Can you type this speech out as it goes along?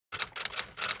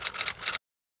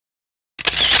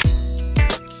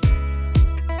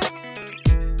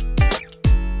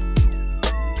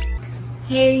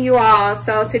Hey you all,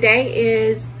 so today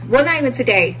is, well, not even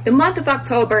today, the month of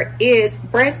October is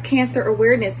Breast Cancer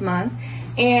Awareness Month,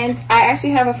 and I actually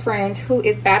have a friend who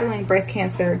is battling breast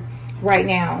cancer right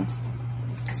now.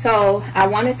 So I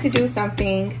wanted to do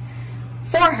something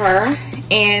for her,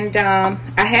 and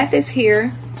I have this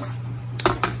here,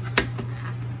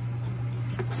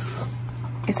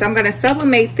 and so I'm going to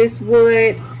sublimate this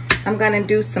wood. I'm going to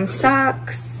do some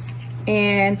socks,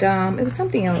 and it was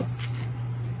something else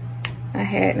I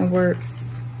had in the works.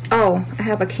 Oh, I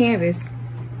have a canvas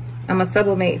I'm gonna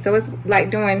sublimate, so it's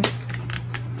like doing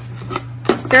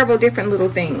several different little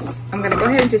things. I'm gonna go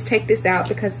ahead and just take this out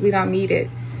because we don't need it.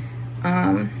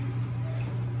 And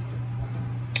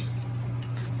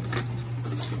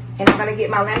I'm gonna get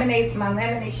my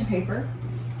lamination paper.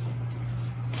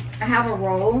 I have a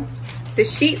roll. The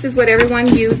sheets is what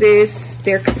everyone uses.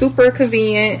 They're super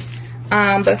convenient,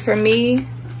 but for me,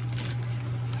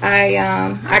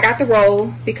 I got the roll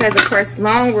because, of course,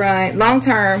 long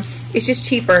term, it's just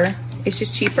cheaper. It's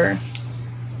just cheaper.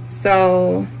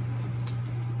 So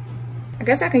I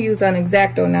guess I can use an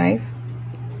X-Acto knife.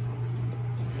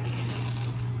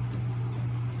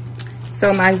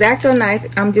 So my X-Acto knife,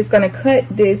 I'm just gonna cut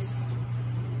this.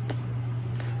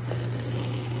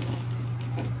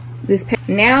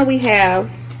 Now we have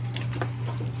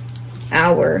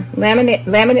our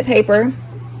laminate paper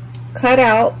cut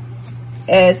out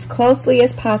as closely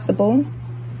as possible,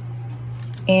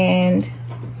 and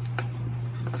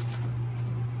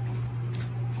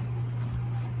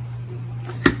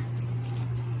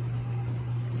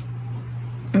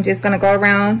I'm just gonna go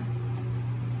around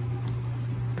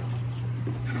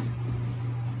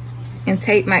and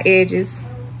tape my edges.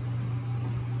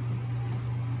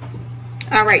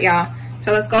 All right, y'all,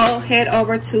 so let's go head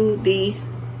over to the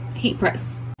heat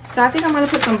press. So I think I'm gonna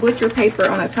put some butcher paper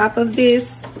on the top of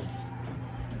this.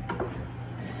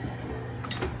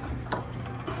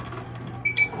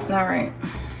 All right.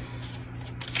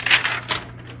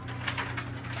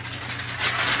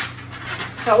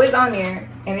 So it's on there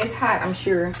and it's hot, I'm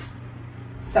sure.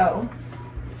 So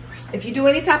if you do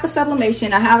any type of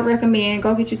sublimation, I highly recommend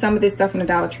go get you some of this stuff from the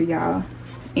Dollar Tree, y'all,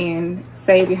 and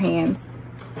save your hands.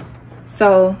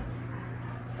 So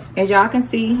as y'all can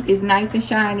see, it's nice and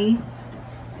shiny.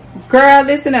 Girl,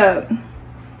 listen up.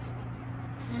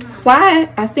 Why?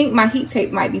 I think my heat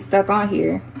tape might be stuck on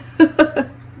here.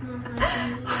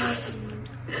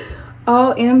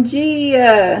 OMG.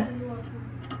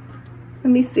 Let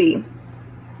me see.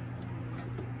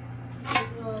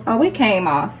 Oh, it came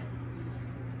off.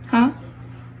 Huh?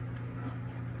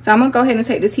 So I'm gonna go ahead and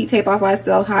take this heat tape off while it's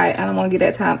still hot. I don't want to get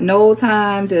that time. No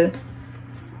time to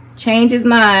change his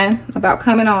mind about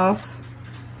coming off.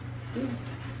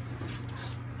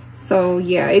 So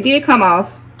yeah, it did come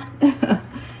off.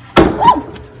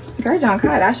 Girl, John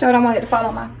cut. I showed him I wanted to fall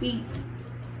on my feet.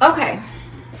 Okay.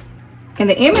 And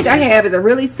the image I have is a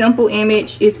really simple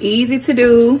image. It's easy to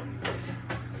do.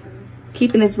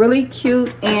 Keeping this really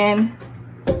cute and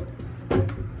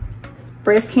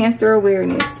breast cancer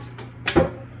awareness.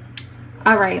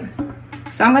 All right.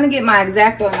 So I'm going to get my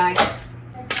X-Acto knife.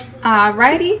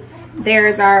 Alrighty.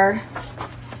 There's our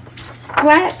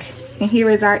plaque. And here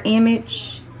is our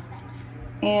image.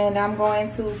 And I'm going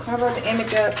to cover the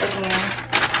image up again.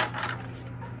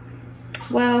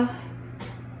 Well,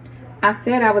 I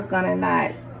said I was gonna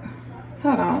not.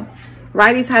 Hold on.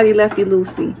 Righty tighty, lefty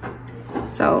loosey.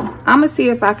 So I'm gonna see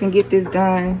if I can get this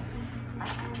done.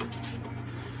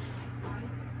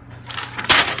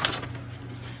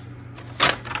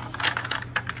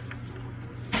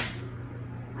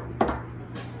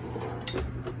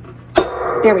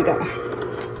 There we go.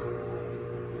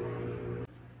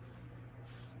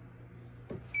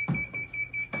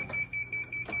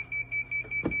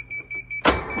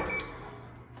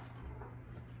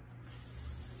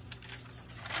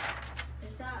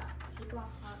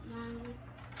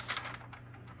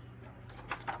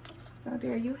 So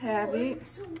there you have it.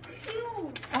 So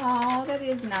cute. Oh, that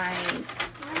is nice.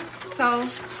 So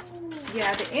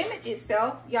yeah, the image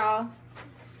itself, y'all,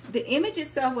 the image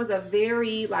itself was a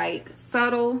very like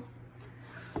subtle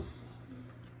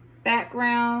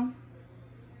background.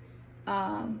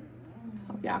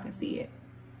 Hope y'all can see it.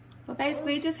 But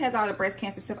basically it just has all the breast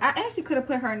cancer stuff. I actually could have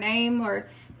put her name or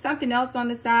something else on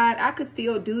the side. I could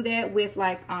still do that with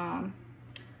like some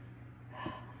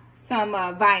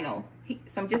vinyl,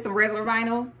 just some regular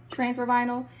vinyl, transfer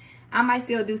vinyl. I might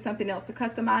still do something else to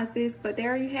customize this, but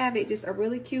there you have it. Just a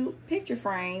really cute picture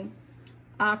frame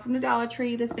from the Dollar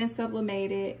Tree that's been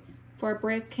sublimated for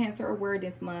Breast Cancer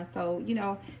Awareness Month. So, you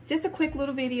know, just a quick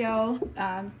little video.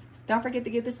 Don't forget to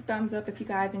give this a thumbs up if you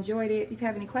guys enjoyed it. If you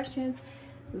have any questions,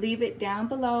 leave it down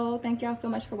below. Thank y'all so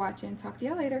much for watching. Talk to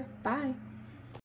y'all later. Bye.